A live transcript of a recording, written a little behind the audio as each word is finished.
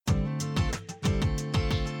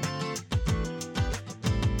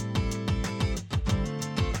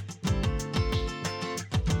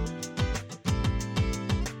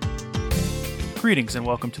Greetings and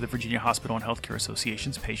welcome to the Virginia Hospital and Healthcare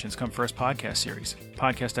Association's Patients Come First podcast series.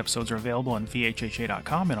 Podcast episodes are available on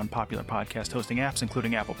VHHA.com and on popular podcast hosting apps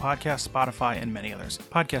including Apple Podcasts, Spotify, and many others.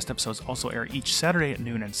 Podcast episodes also air each Saturday at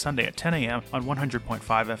noon and Sunday at 10 a.m. on 100.5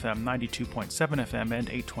 FM, 92.7 FM, and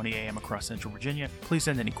 8:20 a.m. across Central Virginia. Please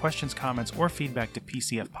send any questions, comments, or feedback to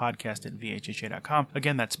PCFpodcast@VHHA.com.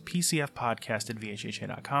 Again, that's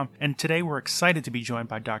PCFpodcast@VHHA.com. And today we're excited to be joined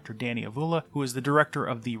by Dr. Danny Avula, who is the director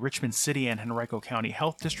of the Richmond City and Henrico County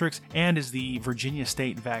Health Districts and is the Virginia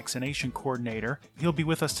State Vaccination Coordinator. He'll be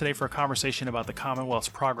with us today for a conversation about the Commonwealth's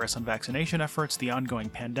progress on vaccination efforts, the ongoing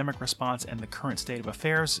pandemic response, and the current state of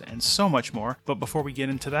affairs, and so much more. But before we get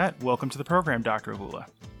into that, welcome to the program, Dr. Avula.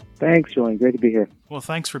 Thanks, Julian. Great to be here. Well,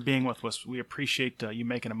 thanks for being with us. We appreciate you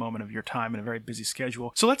making a moment of your time in a very busy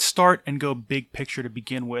schedule. So let's start and go big picture to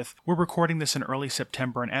begin with. We're recording this in early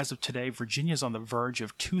September, and as of today, Virginia is on the verge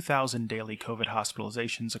of 2,000 daily COVID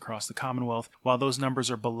hospitalizations across the Commonwealth. While those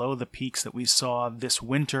numbers are below the peaks that we saw this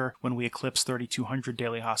winter when we eclipsed 3,200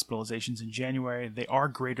 daily hospitalizations in January, they are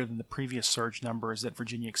greater than the previous surge numbers that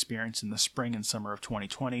Virginia experienced in the spring and summer of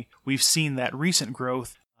 2020. We've seen that recent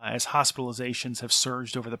growth as hospitalizations have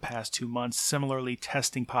surged over the past 2 months. Similarly,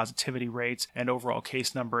 testing positivity rates and overall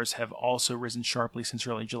case numbers have also risen sharply since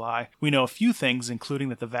early July. We know a few things, including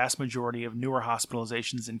that the vast majority of newer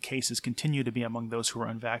hospitalizations and cases continue to be among those who are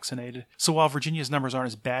unvaccinated. So while Virginia's numbers aren't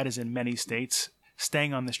as bad as in many states,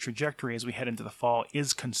 staying on this trajectory as we head into the fall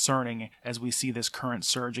is concerning as we see this current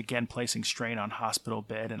surge again placing strain on hospital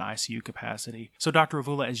bed and ICU capacity. So Dr.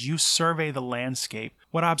 Avula, as you survey the landscape,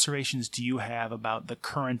 what observations do you have about the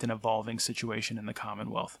current and evolving situation in the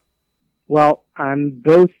Commonwealth? Well, I'm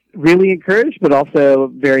both really encouraged, but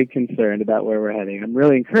also very concerned about where we're heading. I'm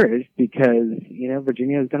really encouraged because,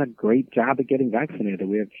 Virginia has done a great job at getting vaccinated.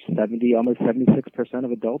 We have almost 76%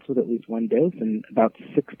 of adults with at least one dose and about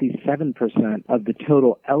 67% of the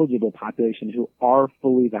total eligible population who are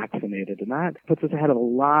fully vaccinated. And that puts us ahead of a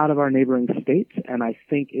lot of our neighboring states, and I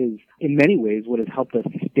think is, in many ways, what has helped us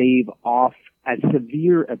stave off as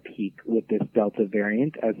severe a peak with this Delta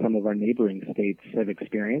variant as some of our neighboring states have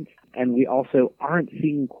experienced. And we also aren't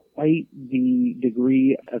seeing quite the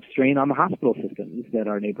degree of strain on the hospital systems that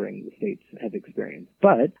our neighboring states have experienced.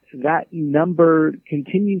 But that number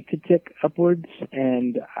continues to tick upwards,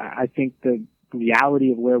 and I think the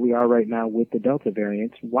reality of where we are right now with the Delta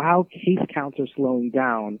variant, while case counts are slowing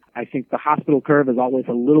down, I think the hospital curve is always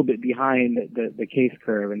a little bit behind the case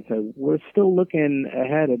curve. And so we're still looking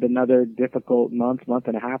ahead at another difficult month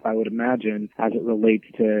and a half, I would imagine, as it relates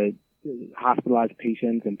to hospitalized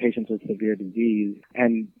patients and patients with severe disease.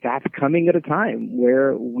 And that's coming at a time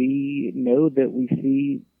where we know that we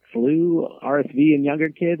see flu, RSV in younger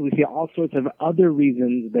kids. We see all sorts of other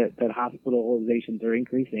reasons that hospitalizations are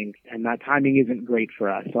increasing, and that timing isn't great for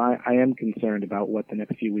us. So I am concerned about what the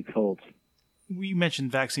next few weeks holds. You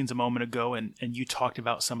mentioned vaccines a moment ago, and you talked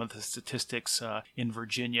about some of the statistics in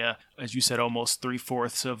Virginia. As you said, almost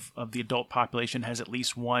 3/4 of the adult population has at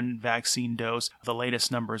least one vaccine dose. The latest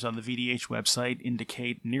numbers on the VDH website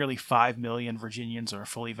indicate nearly 5 million Virginians are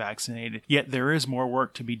fully vaccinated. Yet there is more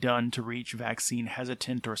work to be done to reach vaccine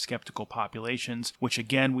hesitant or skeptical populations, which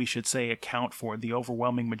again we should say account for the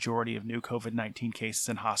overwhelming majority of new COVID-19 cases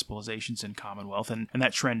and hospitalizations in Commonwealth. And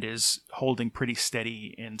that trend is holding pretty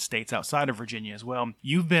steady in states outside of Virginia as well.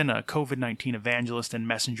 You've been a COVID-19 evangelist and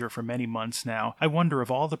messenger for many months now. I wonder,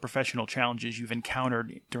 of all the professional challenges you've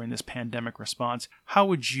encountered during this pandemic response, how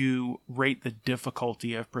would you rate the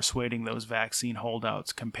difficulty of persuading those vaccine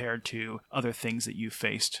holdouts compared to other things that you've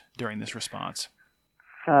faced during this response?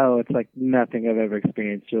 Oh, it's like nothing I've ever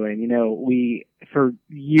experienced, Julian. We, for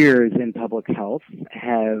years in public health,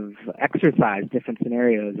 have exercised different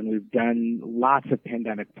scenarios, and we've done lots of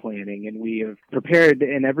pandemic planning, and we have prepared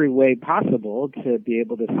in every way possible to be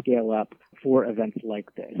able to scale up for events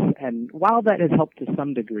like this. And while that has helped to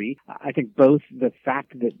some degree, I think both the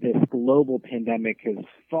fact that this global pandemic has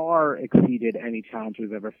far exceeded any challenge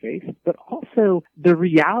we've ever faced, but also the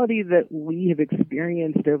reality that we have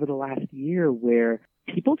experienced over the last year where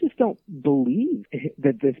people just don't believe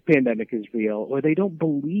that this pandemic is real, or they don't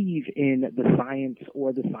believe in the science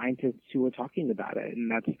or the scientists who are talking about it. And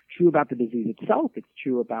that's true about the disease itself. It's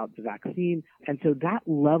true about the vaccine. And so that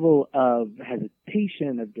level of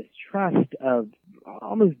hesitation, of distrust, of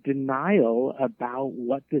almost denial about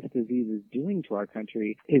what this disease is doing to our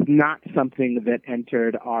country is not something that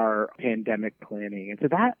entered our pandemic planning. And so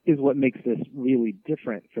that is what makes this really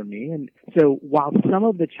different for me. And so while some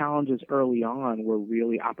of the challenges early on were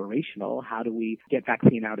really operational, how do we get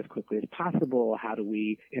vaccine out as quickly as possible? How do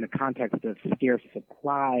we, in a context of scarce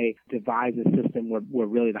supply, devise a system where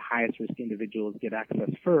really the highest risk individuals get access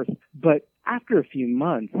first? But after a few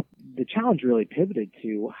months, the challenge really pivoted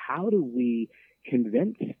to how do we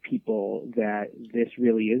convince people that this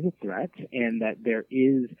really is a threat and that there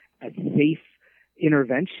is a safe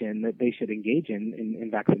intervention that they should engage in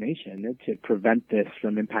vaccination to prevent this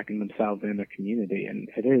from impacting themselves and their community. And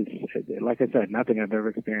it is, like I said, nothing I've ever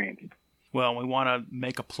experienced. Well, we want to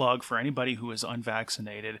make a plug for anybody who is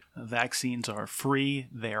unvaccinated. Vaccines are free.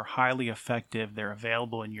 They are highly effective. They're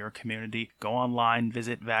available in your community. Go online,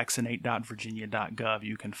 visit vaccinate.virginia.gov.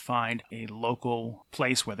 You can find a local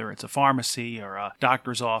place, whether it's a pharmacy or a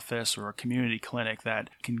doctor's office or a community clinic, that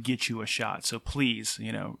can get you a shot. So please,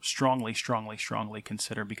 strongly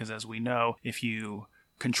consider, because as we know, if you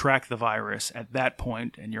contract the virus at that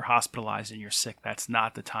point and you're hospitalized and you're sick, that's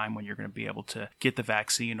not the time when you're going to be able to get the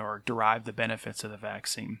vaccine or derive the benefits of the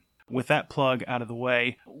vaccine. With that plug out of the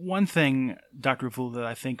way, one thing, Dr. Avula, that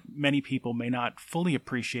I think many people may not fully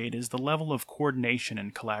appreciate is the level of coordination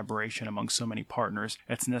and collaboration among so many partners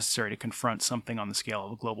that's necessary to confront something on the scale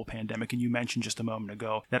of a global pandemic. And you mentioned just a moment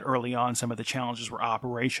ago that early on some of the challenges were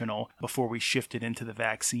operational before we shifted into the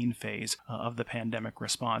vaccine phase of the pandemic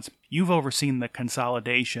response. You've overseen the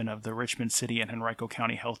consolidation of the Richmond City and Henrico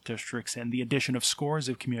County health districts and the addition of scores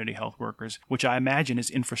of community health workers, which I imagine is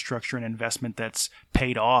infrastructure and investment that's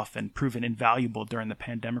paid off and proven invaluable during the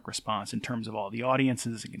pandemic response in terms of all the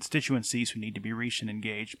audiences and constituencies who need to be reached and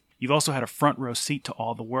engaged. You've also had a front row seat to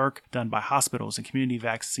all the work done by hospitals and community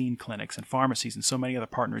vaccine clinics and pharmacies and so many other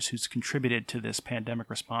partners who's contributed to this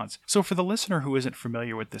pandemic response. So for the listener who isn't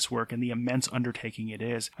familiar with this work and the immense undertaking it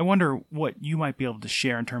is, I wonder what you might be able to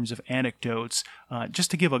share in terms of anecdotes,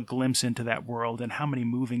 just to give a glimpse into that world and how many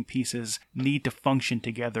moving pieces need to function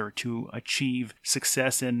together to achieve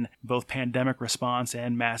success in both pandemic response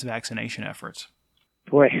and mass vaccination efforts.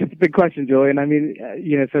 Boy, it's a big question, Julian. I mean,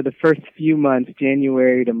 so the first few months,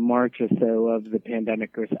 January to March or so of the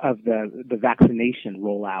pandemic, or of the vaccination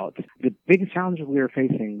rollout, the biggest challenge we were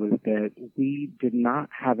facing was that we did not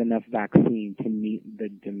have enough vaccine to meet the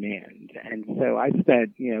demand. And so I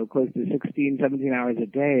spent, close to 16, 17 hours a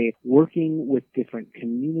day working with different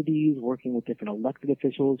communities, working with different elected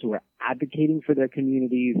officials who were advocating for their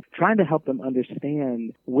communities, trying to help them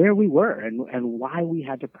understand where we were and why we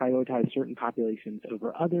had to prioritize certain populations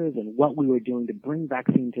over others and what we were doing to bring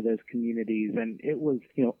vaccine to those communities. And it was,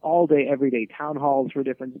 all day, every day town halls for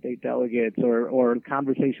different state delegates or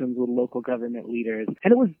conversations with local government leaders.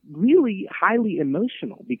 And it was really highly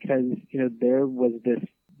emotional because, there was this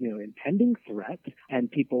impending threat, and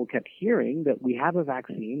people kept hearing that we have a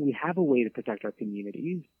vaccine, we have a way to protect our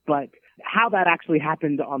communities, but how that actually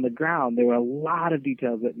happened on the ground, there were a lot of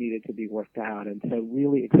details that needed to be worked out. And so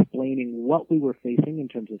really explaining what we were facing in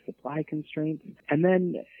terms of supply constraints, and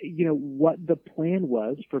then, what the plan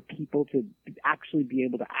was for people to actually be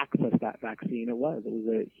able to access that vaccine. It was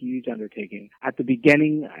a huge undertaking. At the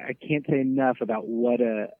beginning, I can't say enough about what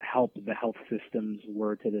a help the health systems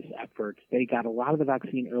were to this effort. They got a lot of the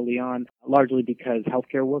vaccine early on, largely because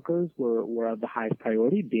healthcare workers were of the highest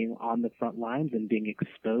priority, being on the front lines and being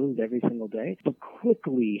exposed every single day. But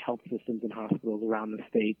quickly, health systems and hospitals around the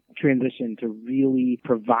state transitioned to really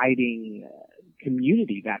providing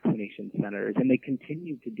community vaccination centers, and they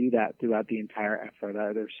continued to do that throughout the entire effort.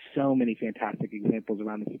 There's so many fantastic examples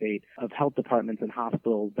around the state of health departments and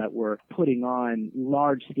hospitals that were putting on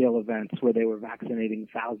large-scale events where they were vaccinating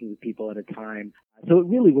thousands of people at a time. So it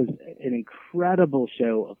really was an incredible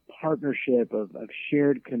show of partnership, of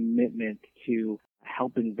shared commitment to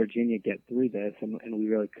helping Virginia get through this, and we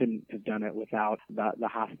really couldn't have done it without the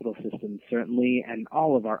hospital system, certainly, and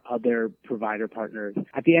all of our other provider partners.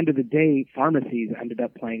 At the end of the day, pharmacies ended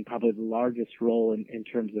up playing probably the largest role in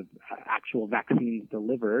terms of actual vaccines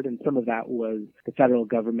delivered, and some of that was the federal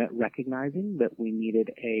government recognizing that we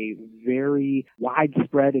needed a very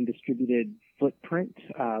widespread and distributed footprint,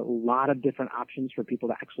 a lot of different options for people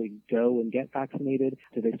to actually go and get vaccinated.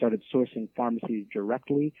 So they started sourcing pharmacies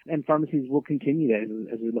directly, and pharmacies will continue that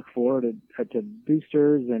as we look forward to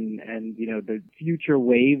boosters and the future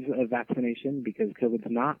waves of vaccination, because COVID's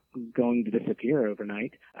not going to disappear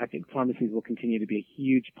overnight. I think pharmacies will continue to be a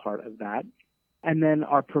huge part of that. And then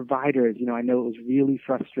our providers, I know it was really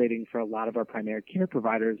frustrating for a lot of our primary care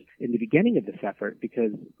providers in the beginning of this effort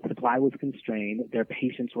because supply was constrained. Their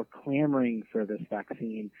patients were clamoring for this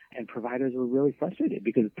vaccine, and providers were really frustrated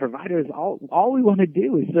because providers, all we want to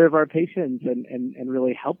do is serve our patients and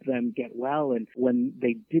really help them get well. And when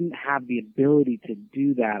they didn't have the ability to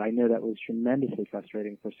do that, I know that was tremendously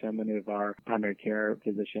frustrating for so many of our primary care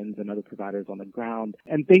physicians and other providers on the ground.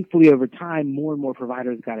 And thankfully, over time, more and more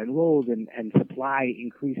providers got enrolled and supply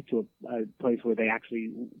increased to a place where they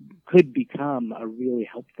actually could become a really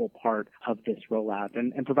helpful part of this rollout.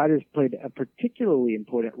 And providers played a particularly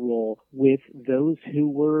important role with those who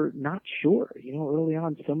were not sure. Early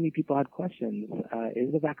on, so many people had questions.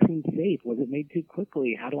 Is the vaccine safe? Was it made too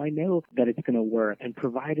quickly? How do I know that it's going to work? And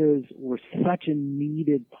providers were such a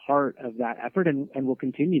needed part of that effort and will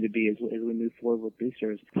continue to be as we move forward with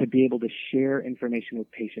boosters, to be able to share information with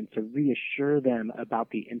patients, to reassure them about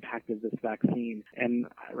the impact of this vaccine. And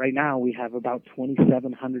right now we have about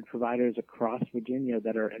 2,700 providers across Virginia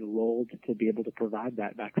that are enrolled to be able to provide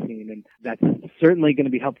that vaccine. And that's certainly going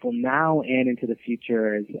to be helpful now and into the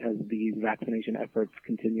future as these vaccination efforts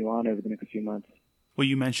continue on over the next few months. Well,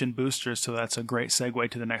 you mentioned boosters, so that's a great segue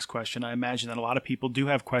to the next question. I imagine that a lot of people do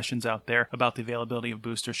have questions out there about the availability of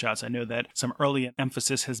booster shots. I know that some early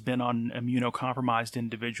emphasis has been on immunocompromised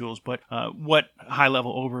individuals, but what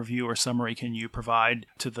high-level overview or summary can you provide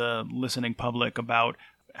to the listening public about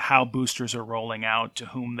how boosters are rolling out, to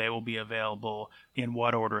whom they will be available, in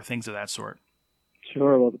what order, things of that sort?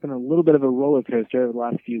 Sure. Well, it's been a little bit of a roller coaster over the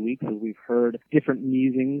last few weeks as we've heard different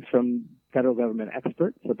musings from federal government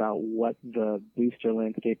experts about what the booster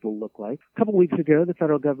landscape will look like. A couple weeks ago, the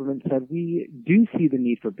federal government said we do see the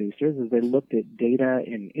need for boosters as they looked at data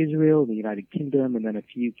in Israel, the United Kingdom, and then a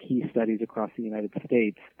few key studies across the United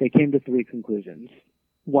States. They came to three conclusions.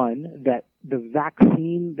 One, that the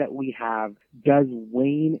vaccine that we have does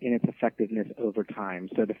wane in its effectiveness over time.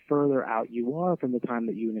 So the further out you are from the time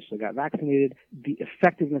that you initially got vaccinated, the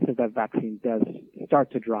effectiveness of that vaccine does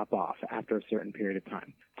start to drop off after a certain period of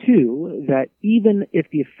time. Two, that even if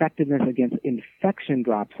the effectiveness against infection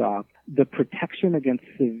drops off, the protection against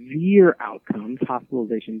severe outcomes,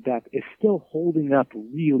 hospitalization, death, is still holding up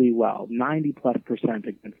really well, 90+%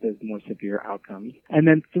 against those more severe outcomes. And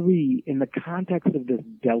then three, in the context of this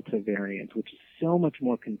Delta variant, which is so much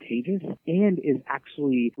more contagious and is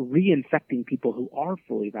actually reinfecting people who are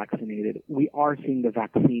fully vaccinated, we are seeing the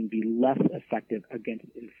vaccine be less effective against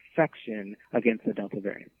infection against the Delta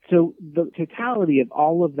variant. So the totality of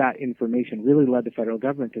all of that information really led the federal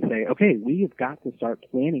government to say, okay, we have got to start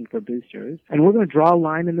planning for boosters, and we're going to draw a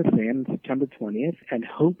line in the sand on September 20th and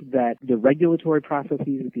hope that the regulatory processes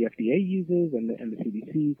that the FDA uses and the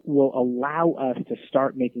CDC will allow us to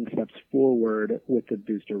start making steps forward with the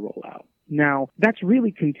booster rollout. Now, that's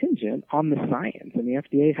really contingent on the science, and the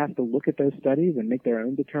FDA has to look at those studies and make their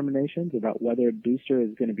own determinations about whether a booster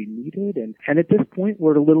is going to be needed. And at this point,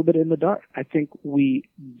 we're a little bit in the dark. I think we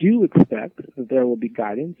do expect that there will be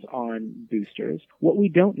guidance on boosters. What we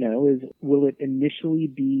don't know is, will it initially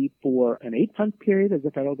be for an 8-month period, as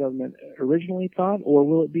the federal government originally thought, or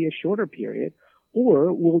will it be a shorter period?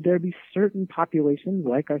 Or will there be certain populations,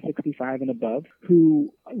 like our 65 and above,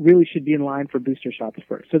 who really should be in line for booster shots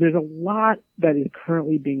first? So there's a lot that is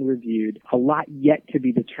currently being reviewed, a lot yet to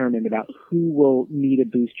be determined about who will need a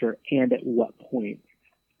booster and at what point.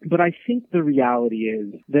 But I think the reality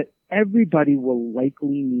is that everybody will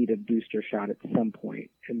likely need a booster shot at some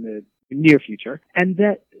point in the near future, and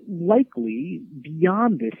that likely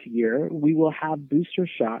beyond this year, we will have booster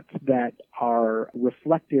shots that are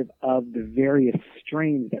reflective of the various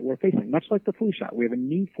strains that we're facing, much like the flu shot. We have a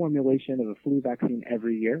new formulation of a flu vaccine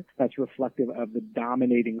every year that's reflective of the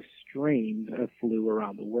dominating strains of flu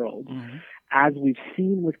around the world. Mm-hmm. As we've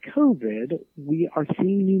seen with COVID, we are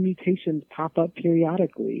seeing new mutations pop up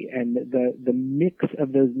periodically, and the mix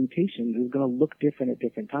of those mutations is going to look different at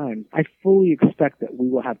different times. I fully expect that we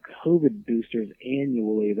will have COVID boosters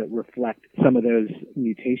annually that reflect some of those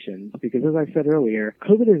mutations, because as I said earlier,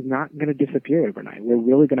 COVID is not going to disappear overnight. We're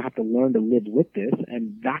really going to have to learn to live with this,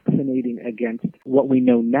 and vaccinating against what we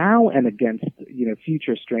know now and against,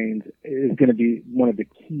 future strains is going to be one of the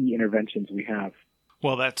key interventions we have.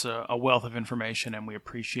 Well, that's a wealth of information, and we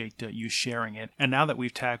appreciate you sharing it. And now that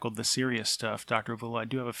we've tackled the serious stuff, Dr. Avila, I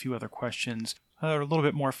do have a few other questions. a little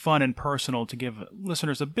bit more fun and personal to give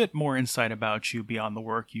listeners a bit more insight about you beyond the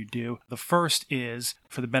work you do. The first is,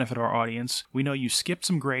 for the benefit of our audience, we know you skipped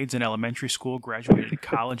some grades in elementary school, graduated to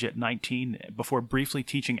college at 19 before briefly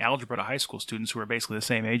teaching algebra to high school students who are basically the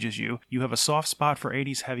same age as you. You have a soft spot for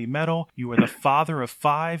 80s heavy metal. You were the father of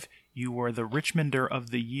 5. You were the Richmonder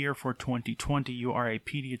of the Year for 2020. You are a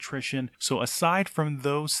pediatrician. So aside from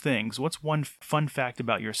those things, what's one fun fact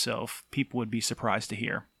about yourself people would be surprised to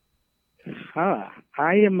hear? I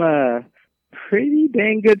am a pretty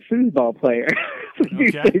dang good foosball player.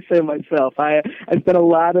 If I say so myself. I spent a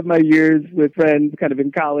lot of my years with friends kind of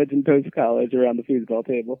in college and post-college around the foosball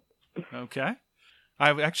table. Okay.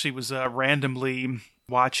 I actually was randomly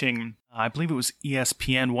watching, I believe it was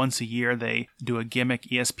ESPN once a year. They do a gimmick,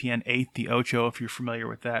 ESPN 8 The Ocho, if you're familiar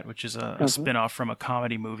with that, which is a spin-off from a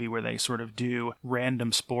comedy movie where they sort of do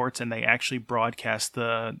random sports, and they actually broadcast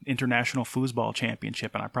the International Foosball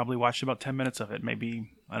Championship, and I probably watched about 10 minutes of it,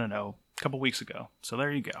 maybe, I don't know, a couple weeks ago. So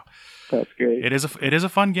there you go. That's great. It is a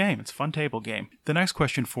fun game. It's a fun table game. The next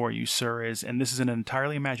question for you, sir, is, and this is an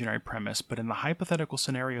entirely imaginary premise, but in the hypothetical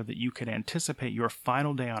scenario that you could anticipate your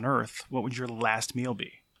final day on Earth, what would your last meal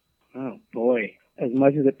be? Oh, boy. As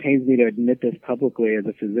much as it pains me to admit this publicly as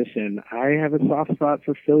a physician, I have a soft spot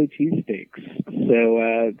for Philly cheesesteaks.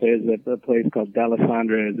 So there's a place called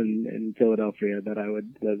D'Alessandro's in Philadelphia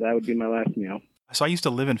that would be my last meal. So I used to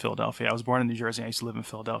live in Philadelphia. I was born in New Jersey. I used to live in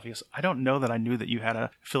Philadelphia. So I don't know that I knew that you had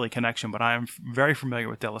a Philly connection, but I am very familiar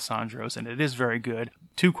with D'Alessandro's, and it is very good.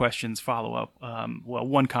 2 questions follow up. Well,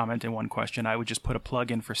 1 comment and 1 question. I would just put a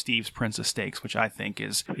plug in for Steve's Prince of Steaks, which I think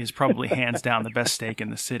is probably hands down the best steak in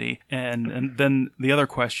the city. And then the other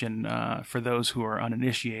question for those who are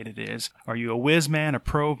uninitiated is, are you a whiz man, a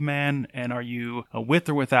probe man, and are you a with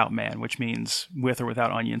or without man, which means with or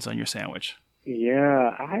without onions on your sandwich?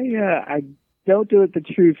 Yeah, I don't do it the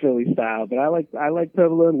true Philly style, but I like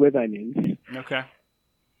provolone with onions. Okay.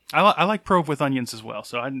 I like probe with onions as well.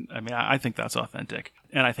 So I think that's authentic,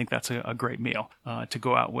 and I think that's a great meal to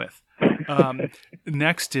go out with.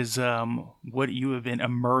 Next is what you have been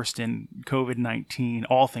immersed in COVID-19,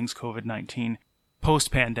 all things COVID-19,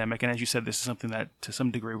 post-pandemic. And as you said, this is something that to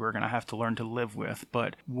some degree we're going to have to learn to live with.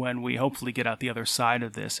 But when we hopefully get out the other side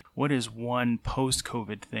of this, what is one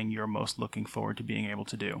post-COVID thing you're most looking forward to being able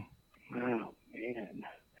to do? Oh, man.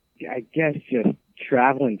 I guess just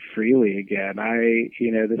traveling freely again.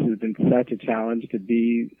 This has been such a challenge to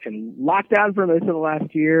be in lockdown for most of the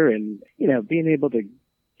last year, and, being able to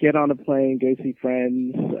get on a plane, go see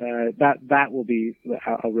friends, that will be,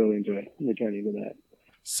 I'll really enjoy returning to that.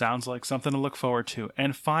 Sounds like something to look forward to.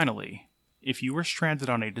 And finally, if you were stranded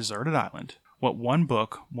on a deserted island, what 1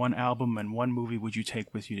 book, 1 album, and 1 movie would you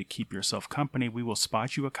take with you to keep yourself company? We will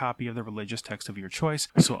spot you a copy of the religious text of your choice.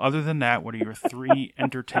 So other than that, what are your 3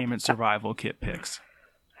 entertainment survival kit picks?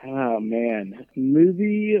 Oh, man.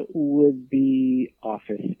 Movie would be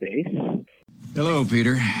Office Space. Hello,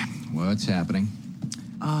 Peter. What's happening?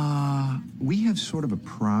 We have sort of a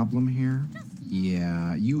problem here.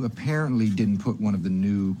 Yeah, you apparently didn't put one of the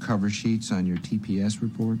new cover sheets on your TPS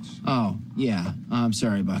reports. Oh, yeah. I'm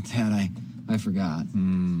sorry about that. I forgot.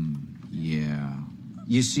 Yeah.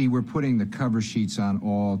 You see, we're putting the cover sheets on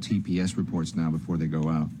all TPS reports now before they go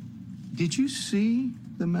out. Did you see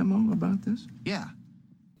the memo about this? Yeah.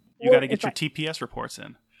 You got to get your TPS reports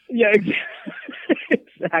in. Yeah,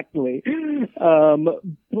 exactly.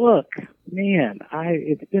 Book, man,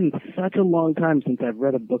 it's been such a long time since I've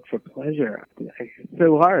read a book for pleasure. It's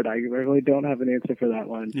so hard. I really don't have an answer for that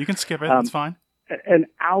one. You can skip it. That's fine. An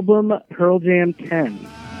album, Pearl Jam 10.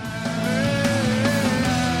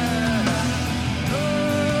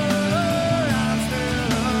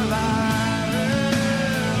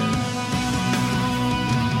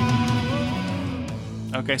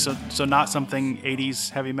 Okay, so not something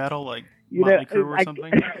 80s heavy metal like Motley Crue or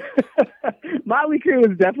something? Motley Crue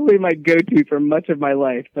was definitely my go-to for much of my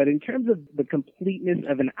life, but in terms of the completeness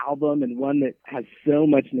of an album and one that has so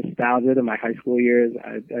much nostalgia to my high school years,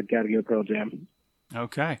 I've got to go Pearl Jam.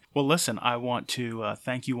 Okay. Well, listen, I want to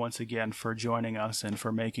thank you once again for joining us and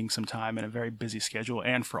for making some time in a very busy schedule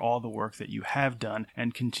and for all the work that you have done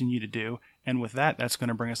and continue to do. And with that, that's going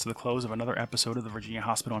to bring us to the close of another episode of the Virginia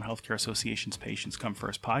Hospital and Healthcare Association's Patients Come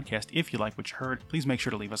First podcast. If you like what you heard, please make sure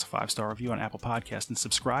to leave us a 5-star review on Apple Podcasts and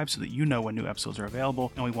subscribe so that you know when new episodes are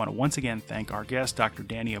available. And we want to once again thank our guest, Dr.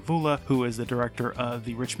 Danny Avula, who is the director of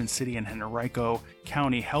the Richmond City and Henrico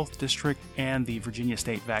County Health District and the Virginia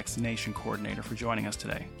State Vaccination Coordinator, for joining us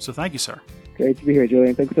today. So thank you, sir. Great to be here,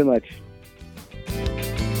 Julian. Thanks so much.